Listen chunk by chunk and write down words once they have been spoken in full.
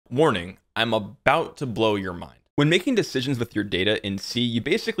Warning, I'm about to blow your mind. When making decisions with your data in C, you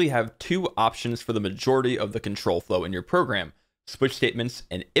basically have two options for the majority of the control flow in your program: switch statements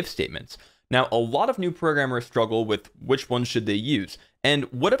and if statements. Now, a lot of new programmers struggle with which one should they use. And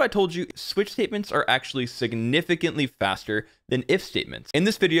what if I told you switch statements are actually significantly faster than if statements? In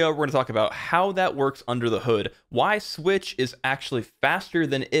this video, we're going to talk about how that works under the hood, why switch is actually faster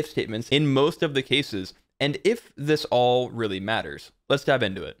than if statements in most of the cases, and if this all really matters. Let's dive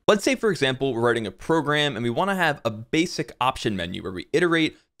into it. Let's say, for example, we're writing a program and we want to have a basic option menu where we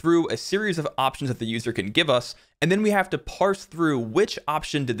iterate through a series of options that the user can give us, and then we have to parse through which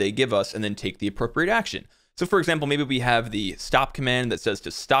option did they give us and then take the appropriate action. So for example, maybe we have the stop command that says to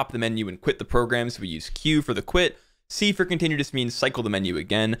stop the menu and quit the program, so we use Q for the quit, C for continue just means cycle the menu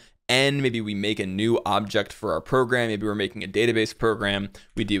again, N, maybe we make a new object for our program, maybe we're making a database program,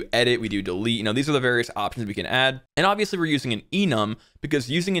 we do edit, we do delete, these are the various options we can add. And obviously we're using an enum because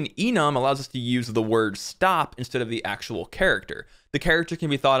using an enum allows us to use the word stop instead of the actual character. The character can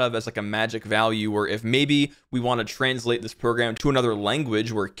be thought of as like a magic value, or if maybe we want to translate this program to another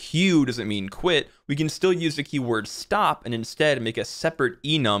language where Q doesn't mean quit, we can still use the keyword stop and instead make a separate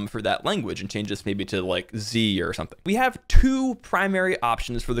enum for that language and change this maybe to like Z or something. We have two primary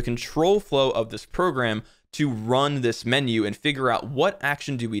options for the control flow of this program to run this menu and figure out what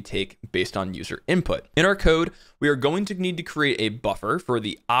action do we take based on user input. In our code, we are going to need to create a buffer for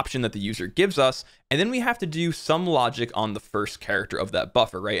the option that the user gives us, and then we have to do some logic on the first character of that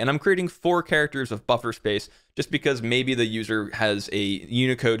buffer, right? And I'm creating 4 characters of buffer space just because maybe the user has a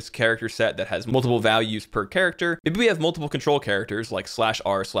Unicode character set that has multiple values per character. Maybe we have multiple control characters like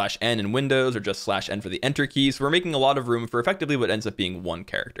 /r/n in Windows, or just /n for the enter key. So we're making a lot of room for effectively what ends up being one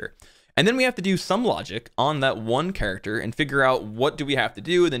character. And then we have to do some logic on that one character and figure out what do we have to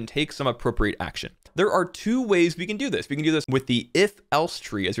do, and then take some appropriate action. There are 2 ways we can do this. We can do this with the if-else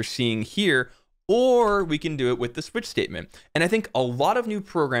tree, as you're seeing here, or we can do it with the switch statement. And I think a lot of new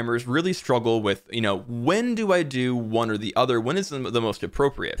programmers really struggle with, when do I do one or the other? When is the most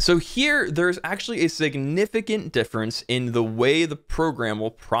appropriate? So here, there's actually a significant difference in the way the program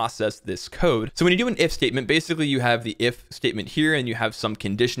will process this code. So when you do an if statement, basically you have the if statement here and you have some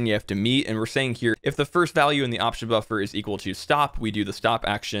condition you have to meet. And we're saying here, if the first value in the option buffer is equal to stop, we do the stop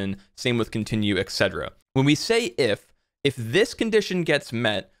action, same with continue, etc. When we say if this condition gets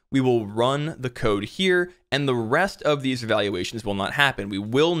met, we will run the code here, and the rest of these evaluations will not happen. We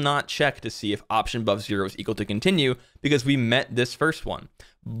will not check to see if option buff 0 is equal to continue because we met this first one.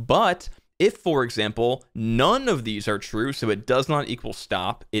 But if, for example, none of these are true, so it does not equal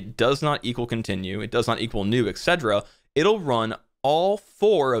stop, it does not equal continue, it does not equal new, etc., it'll run all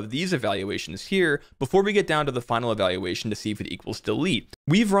 4 of these evaluations here before we get down to the final evaluation to see if it equals delete.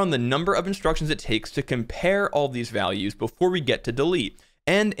 We've run the number of instructions it takes to compare all these values before we get to delete.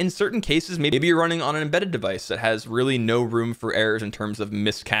 And in certain cases, maybe you're running on an embedded device that has really no room for errors in terms of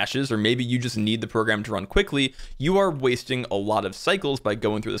missed caches, or maybe you just need the program to run quickly. You are wasting a lot of cycles by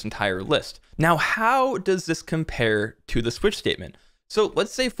going through this entire list. Now, how does this compare to the switch statement? So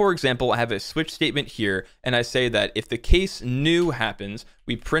let's say, for example, I have a switch statement here, and I say that if the case new happens,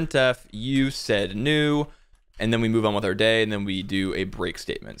 we printf you said new, and then we move on with our day, and then we do a break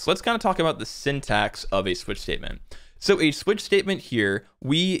statement. So let's kind of talk about the syntax of a switch statement. So a switch statement here,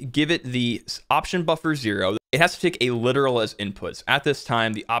 we give it the option buffer 0. It has to take a literal as inputs. At this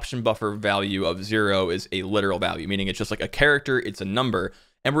time, the option buffer value of 0 is a literal value, meaning it's just like a character, it's a number.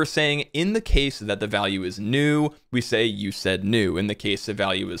 And we're saying in the case that the value is new, we say you said new. In the case the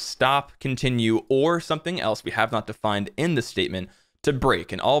value is stop, continue, or something else we have not defined in the statement, to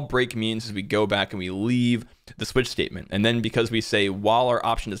break. And all break means is we go back and we leave the switch statement. And then because we say while our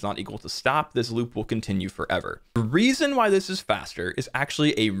option is not equal to stop, this loop will continue forever. The reason why this is faster is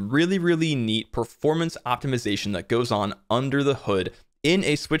actually a really, really neat performance optimization that goes on under the hood in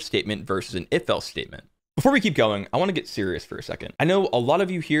a switch statement versus an if-else statement. Before we keep going, I want to get serious for a second. I know a lot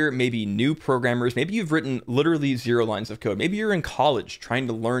of you here may be new programmers. Maybe you've written literally 0 lines of code. Maybe you're in college trying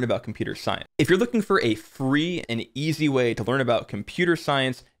to learn about computer science. If you're looking for a free and easy way to learn about computer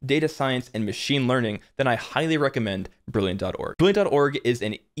science, data science, and machine learning, then I highly recommend Brilliant.org. Brilliant.org is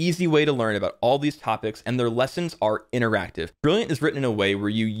an easy way to learn about all these topics, and their lessons are interactive. Brilliant is written in a way where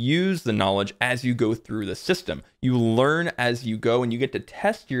you use the knowledge as you go through the system. You learn as you go, and you get to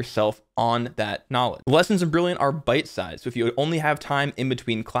test yourself on that knowledge. The lessons in Brilliant are bite-sized, so if you only have time in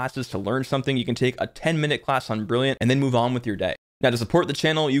between classes to learn something, you can take a 10-minute class on Brilliant and then move on with your day. Now, to support the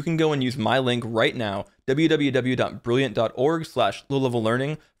channel, you can go and use my link right now,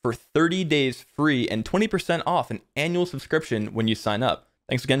 www.brilliant.org/low-level-learning, for 30 days free and 20% off an annual subscription when you sign up.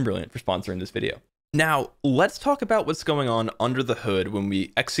 Thanks again, Brilliant, for sponsoring this video. Now, let's talk about what's going on under the hood when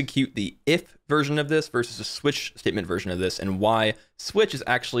we execute the if version of this versus a switch statement version of this, and why switch is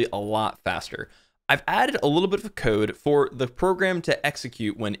actually a lot faster. I've added a little bit of code for the program to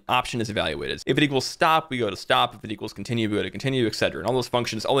execute when option is evaluated. If it equals stop, we go to stop. If it equals continue, we go to continue, etc. And all those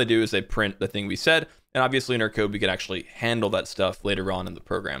functions, all they do is they print the thing we said. And obviously in our code, we can actually handle that stuff later on in the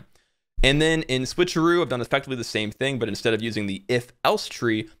program. And then in switcheroo, I've done effectively the same thing, but instead of using the if-else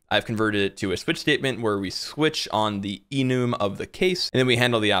tree, I've converted it to a switch statement where we switch on the enum of the case, and then we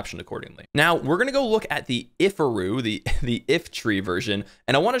handle the option accordingly. Now, we're gonna go look at the ifaroo, the if tree version,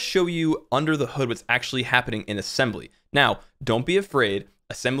 and I wanna show you under the hood what's actually happening in assembly. Now, don't be afraid.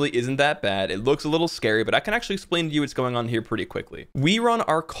 Assembly isn't that bad. It looks a little scary, but I can actually explain to you what's going on here pretty quickly. We run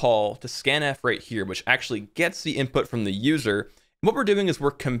our call to scanf right here, which actually gets the input from the user. What we're doing is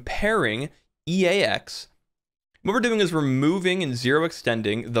we're comparing EAX. What we're doing is we're moving and zero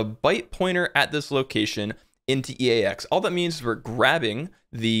extending the byte pointer at this location into EAX. All that means is we're grabbing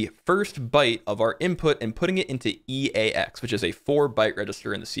the first byte of our input and putting it into EAX, which is a 4-byte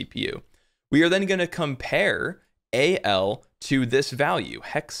register in the CPU. We are then going to compare AL to this value,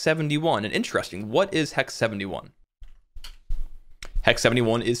 hex 71. And interesting, what is hex 71? Hex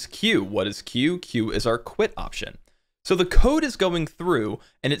 71 is Q. What is Q? Q is our quit option. So the code is going through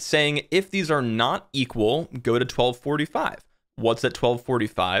and it's saying if these are not equal, go to 1245. What's at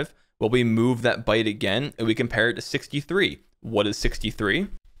 1245? Well, we move that byte again and we compare it to 63. What is 63?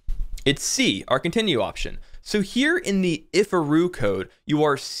 It's C, our continue option. So here in the ifaroo code, you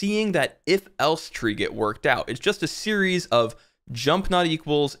are seeing that if-else tree get worked out. It's just a series of jump not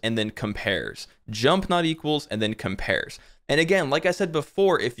equals and then compares. Jump not equals and then compares. And again, like I said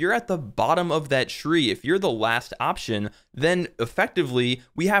before, if you're at the bottom of that tree, if you're the last option, then effectively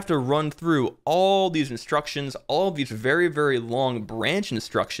we have to run through all these instructions, all of these very, very long branch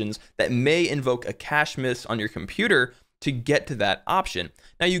instructions that may invoke a cache miss on your computer to get to that option.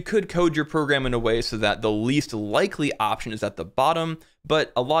 Now you could code your program in a way so that the least likely option is at the bottom,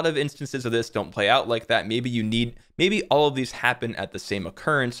 but a lot of instances of this don't play out like that. Maybe all of these happen at the same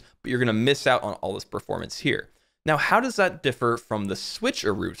occurrence, but you're gonna miss out on all this performance here. Now, how does that differ from the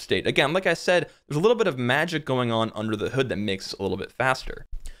switcheroo state? Again, like I said, there's a little bit of magic going on under the hood that makes it a little bit faster.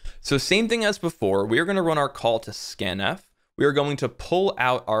 So same thing as before, we are gonna run our call to scanf. We are going to pull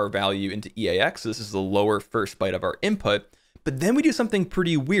out our value into EAX. So this is the lower first byte of our input, but then we do something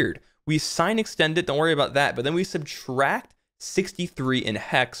pretty weird. We sign extend it, don't worry about that, but then we subtract 63 in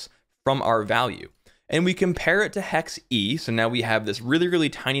hex from our value. And we compare it to hex E, so now we have this really, really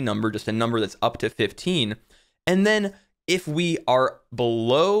tiny number, just a number that's up to 15. And then if we are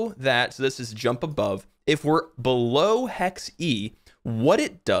below that, so this is jump above, if we're below hex E, what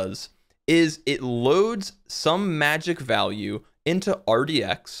it does is it loads some magic value into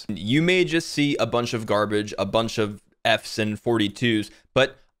RDX. You may just see a bunch of garbage, a bunch of Fs and 42s,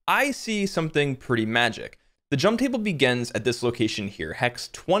 but I see something pretty magic. The jump table begins at this location here, hex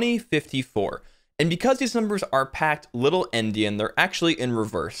 2054. And because these numbers are packed little endian, they're actually in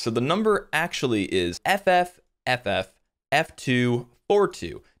reverse. So the number actually is FF, FF, F2,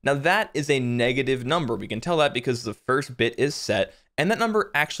 42. Now that is a negative number. We can tell that because the first bit is set, and that number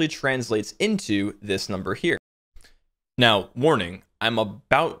actually translates into this number here. Now, warning, I'm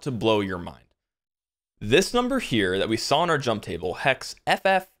about to blow your mind. This number here that we saw in our jump table, hex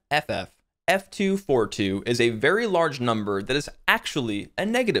FFFF, F242, is a very large number that is actually a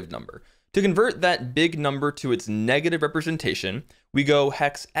negative number. To convert that big number to its negative representation, we go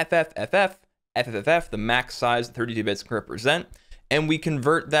hex FFFF, FFFF, the max size that 32 bits can represent, and we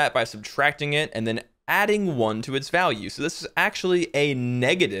convert that by subtracting it and then adding 1 to its value. So this is actually a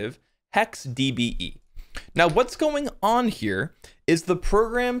negative hex DBE. Now what's going on here is the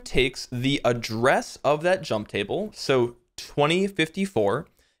program takes the address of that jump table, so 2054,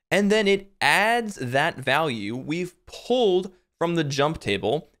 and then it adds that value we've pulled from the jump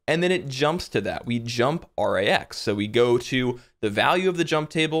table, and then it jumps to that. We jump RAX. So we go to the value of the jump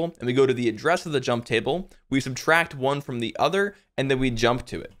table and we go to the address of the jump table. We subtract one from the other and then we jump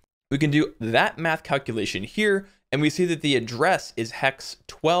to it. We can do that math calculation here and we see that the address is hex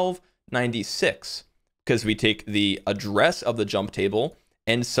 1296 because we take the address of the jump table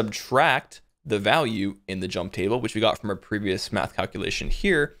and subtract the value in the jump table, which we got from our previous math calculation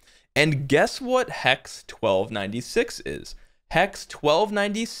here. And guess what hex 1296 is? Hex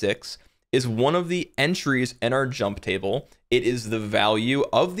 1296 is one of the entries in our jump table. It is the value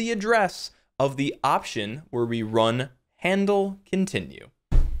of the address of the option where we run handle continue.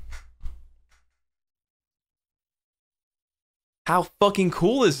 How fucking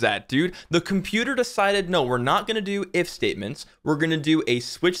cool is that, dude? The computer decided, no, we're not going to do if statements. We're going to do a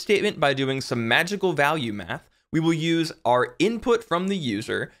switch statement by doing some magical value math. We will use our input from the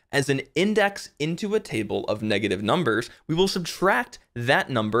user as an index into a table of negative numbers. We will subtract that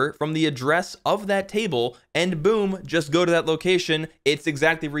number from the address of that table, and boom, just go to that location. It's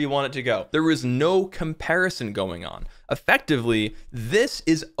exactly where you want it to go. There is no comparison going on. Effectively, this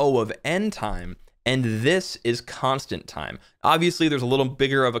is O of n time, and this is constant time. Obviously, there's a little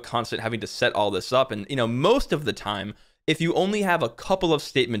bigger of a constant having to set all this up, and most of the time, if you only have a couple of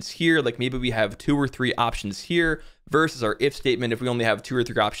statements here, like maybe we have 2 or 3 options here versus our if statement, if we only have 2 or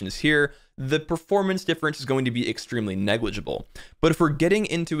 3 options here, the performance difference is going to be extremely negligible. But if we're getting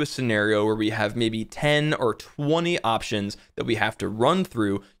into a scenario where we have maybe 10 or 20 options that we have to run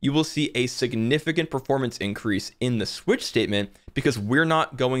through, you will see a significant performance increase in the switch statement because we're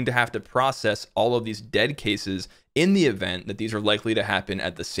not going to have to process all of these dead cases in the event that these are likely to happen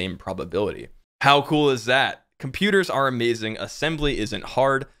at the same probability. How cool is that? Computers are amazing. Assembly isn't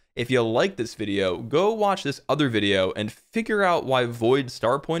hard. If you like this video, go watch this other video and figure out why void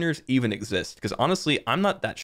star pointers even exist. Because honestly, I'm not that